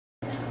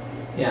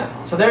Yeah,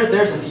 so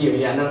there's a few,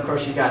 yeah, and then of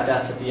course you got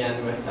deaths at the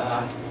end with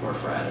poor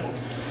Fred and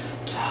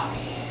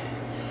Dobby.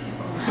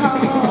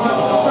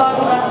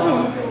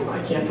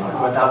 I can't talk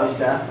about Dobby's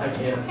death, I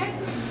can't.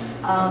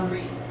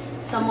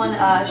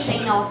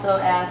 Shane also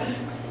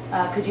asks,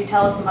 could you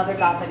tell us some other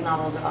Gothic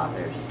novels or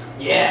authors?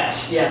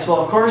 Yes,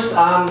 well of course,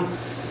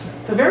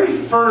 the very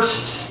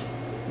first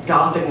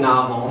Gothic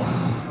novel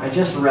I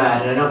just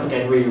read, and I don't think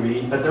I'd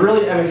reread, but if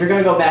you're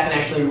going to go back and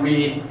actually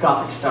read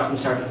Gothic stuff from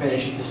start to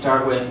finish, you have to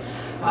start with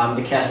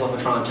The Castle of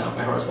Otranto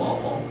by Horace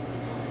Walpole.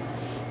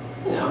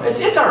 You know,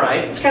 it's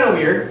alright, it's kind of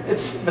weird,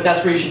 but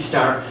that's where you should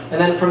start.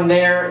 And then from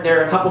there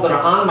are a couple that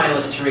are on my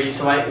list to read,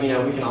 so we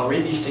can all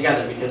read these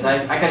together, because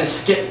I kind of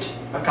skipped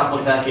a couple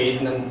of decades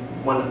and then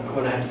went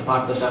ahead to the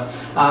popular stuff.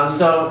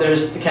 So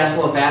there's The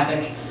Castle of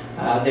Gothic,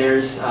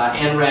 there's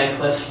Anne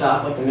Radcliffe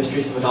stuff, like The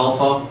Mysteries of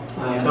Udolpho.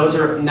 Those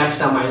are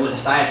next on my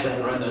list. I actually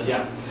haven't read those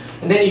yet.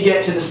 And then you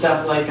get to the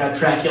stuff like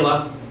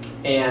Dracula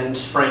and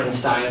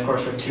Frankenstein, of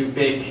course, are two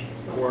big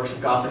works of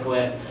Gothic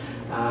lit.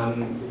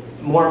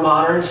 More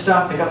modern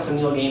stuff, pick up some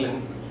Neil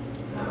Gaiman.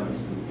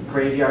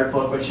 Graveyard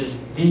Book, which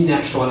is the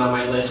next one on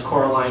my list.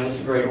 Coraline is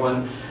a great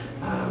one.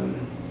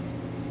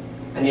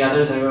 Any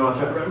others? Anyone want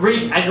to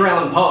read Edgar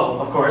Allan Poe,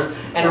 of course,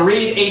 and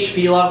read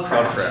H.P.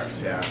 Lovecraft.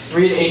 Lovecraft, yes.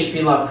 Read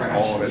H.P. Lovecraft.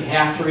 All of it. You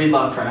have to read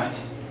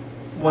Lovecraft.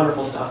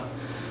 Wonderful stuff.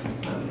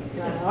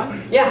 You want another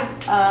one? Yeah.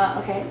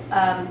 Okay.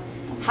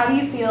 How do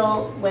you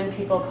feel when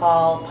people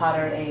call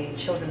Potter a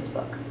children's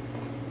book?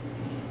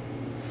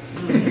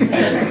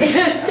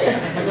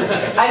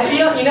 I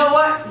feel, you know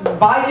what?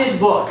 Buy this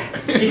book,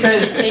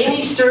 because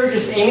Amy H.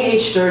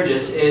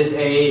 Sturgis is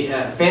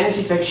a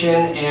fantasy fiction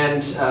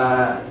and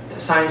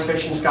science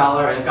fiction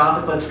scholar and a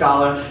Gothic lit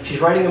scholar. She's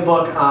writing a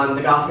book on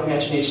the Gothic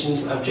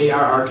imaginations of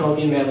J.R.R.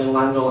 Tolkien, Madeleine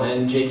L'Engle,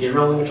 and J.K.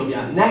 Rowling, which will be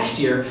out next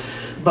year.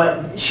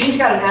 But she's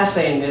got an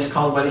essay in this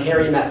called When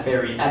Harry Met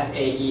Fairy,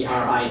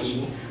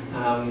 F-A-E-R-I-E,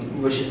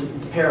 which is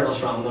the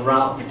perilous realm, the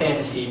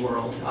fantasy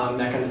world,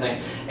 that kind of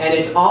thing. And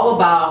it's all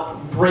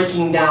about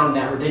breaking down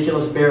that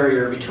ridiculous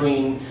barrier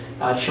between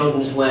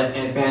children's lit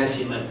and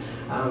fantasy lit.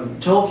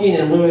 Tolkien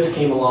and Lewis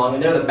came along,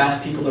 and they're the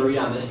best people to read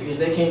on this, because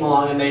they came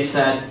along and they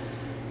said,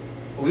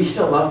 we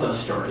still love those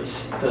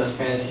stories, those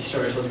fantasy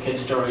stories, those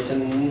kids' stories,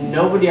 and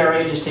nobody our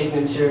age is taking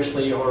them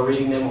seriously or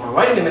reading them or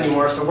writing them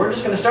anymore, so we're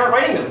just going to start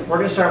writing them. We're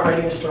going to start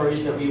writing the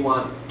stories that we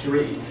want to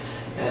read.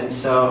 And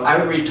so I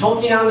would read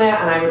Tolkien on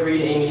that, and I would read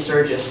Amy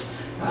Sturgis.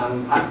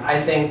 I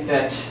think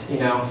that,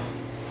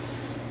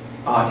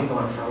 I could go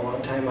on for a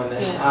long time on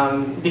this,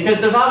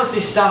 because there's obviously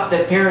stuff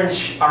that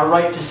parents are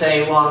right to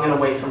say, well, I'm going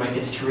to wait for my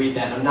kids to read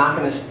that. I'm not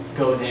going to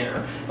go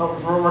there.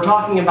 But we're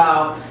talking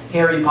about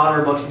Harry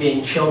Potter books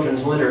being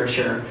children's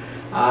literature.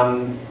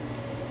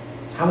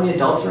 How many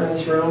adults are in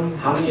this room?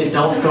 How many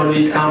adults go to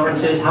these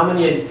conferences? How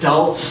many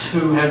adults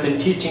who have been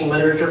teaching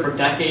literature for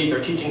decades are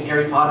teaching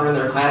Harry Potter in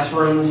their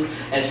classrooms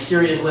as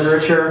serious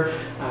literature?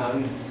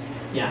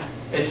 Yeah,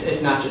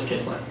 it's not just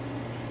kids lit.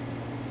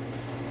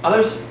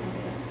 Others?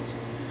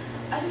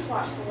 I just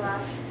watched the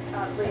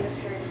latest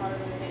Harry Potter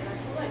movie, and I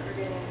feel like we're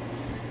getting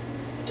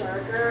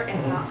darker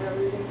and they're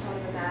losing some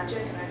of the magic,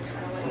 and I'd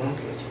kind of like to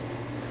see what you think.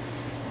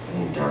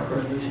 Getting darker,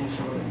 losing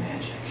some of the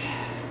magic.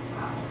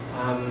 Wow.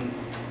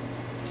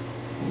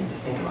 I need to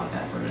think about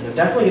that for a minute.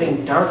 They're definitely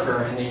getting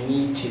darker, and they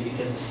need to,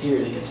 because the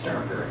series gets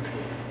darker.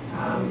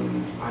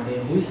 Are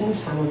they losing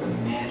some of the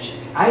magic?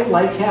 I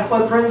liked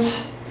Half-Blood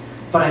Prince,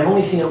 but I've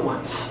only seen it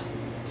once.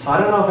 So I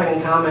don't know if I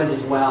can comment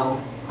as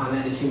well on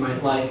that as you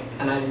might like,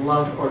 and I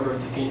loved Order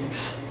of the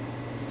Phoenix.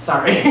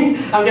 Sorry,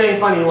 I'm getting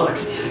funny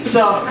looks.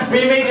 So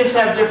we may just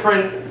have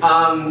different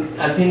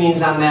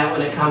opinions on that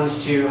when it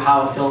comes to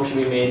how a film should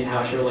be made and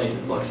how it should relate to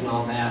the books and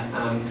all that.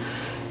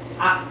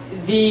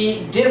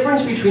 The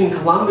difference between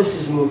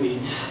Columbus's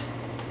movies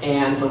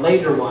and the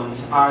later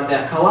ones are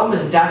that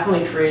Columbus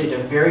definitely created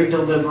a very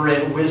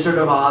deliberate Wizard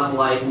of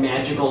Oz-like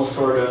magical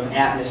sort of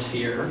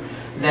atmosphere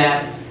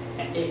that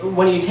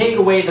when you take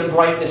away the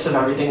brightness of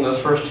everything in those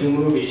first two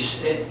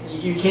movies,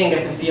 you can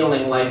get the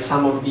feeling like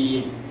some of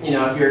the,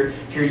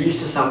 if you're used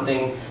to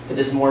something that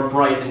is more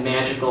bright and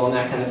magical and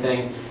that kind of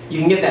thing, you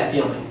can get that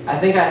feeling. I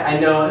think I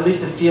know at least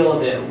the feel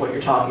of it, what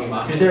you're talking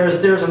about, because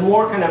there's a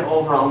more kind of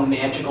overall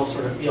magical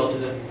sort of feel to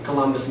the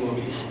Columbus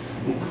movies,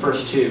 the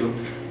first two,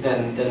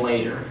 than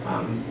later.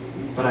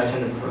 But I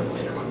tend to prefer the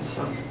later ones.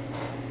 So,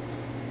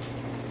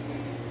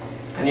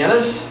 any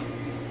others?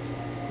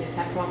 You have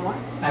time for one more?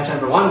 I have time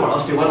for one more.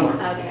 Let's do one more.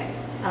 Okay.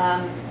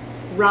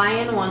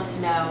 Ryan wants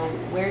to know,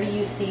 where do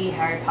you see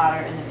Harry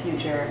Potter in the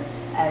future,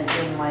 as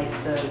in like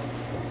the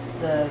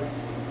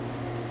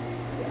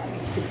I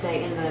guess you could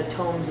say in the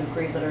tomes of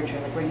great literature,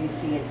 like where do you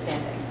see it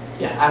standing?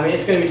 Yeah, I mean,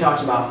 it's going to be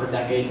talked about for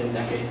decades and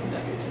decades and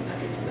decades and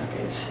decades and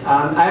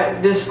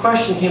decades. This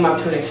question came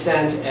up to an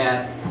extent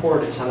at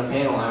Pundits on a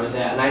panel I was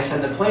at, and I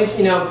said the place,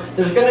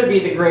 there's going to be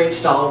the great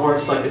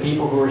stalwarts, like the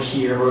people who are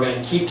here, who are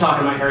going to keep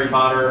talking about Harry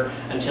Potter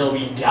until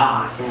we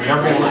die, and we're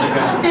never going to let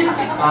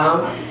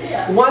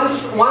it go.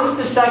 Once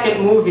the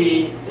second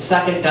movie, the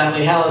second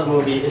Deathly Hallows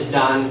movie is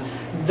done,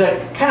 the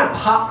kind of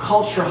pop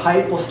culture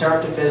hype will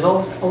start to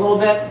fizzle a little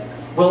bit.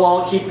 will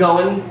all keep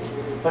going,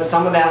 but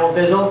some of that will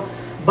fizzle.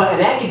 But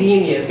in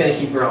academia, it's going to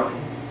keep growing.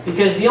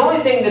 Because the only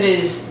thing that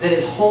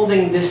is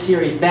holding this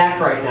series back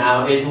right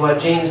now is what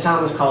James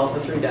Thomas calls the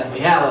Three Deathly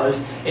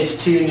Hallows. It's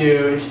too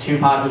new, it's too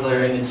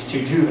popular, and it's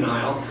too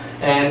juvenile.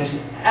 And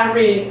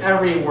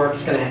every work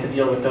is going to have to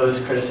deal with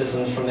those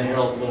criticisms from the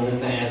Harold Blooms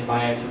and the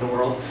Asbyads of the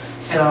world.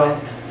 So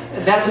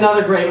that's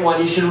another great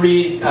one. You should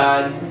read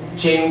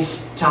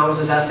James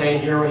Thomas's essay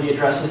in here where he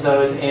addresses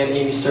those, and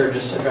Amy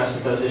Sturgis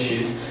addresses those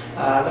issues.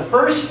 The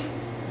first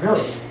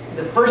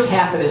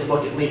half of this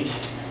book at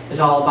least is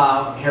all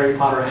about Harry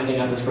Potter ending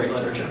up as great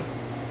literature.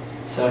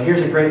 So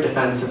here's a great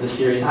defense of the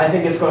series. I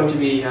think it's going to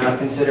be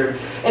considered,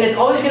 and it's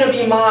always going to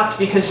be mocked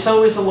because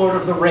so is The Lord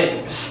of the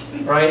Rings,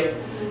 right?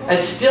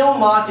 It's still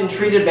mocked and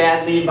treated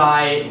badly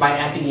by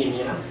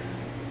academia.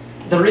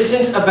 There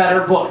isn't a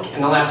better book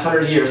in the last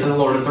 100 years than The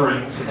Lord of the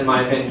Rings, in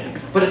my opinion.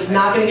 But it's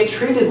not going to get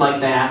treated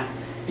like that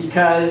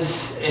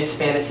because it's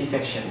fantasy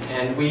fiction.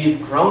 And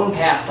we've grown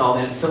past all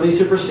that silly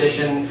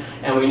superstition,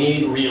 and we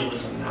need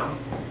realism now.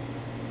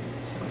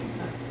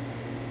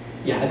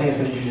 Yeah, I think it's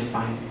going to do just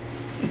fine.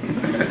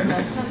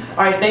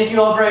 All right, thank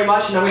you all very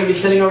much, and I'm going to be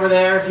sitting over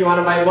there if you want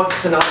to buy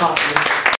books, and I'll talk to you.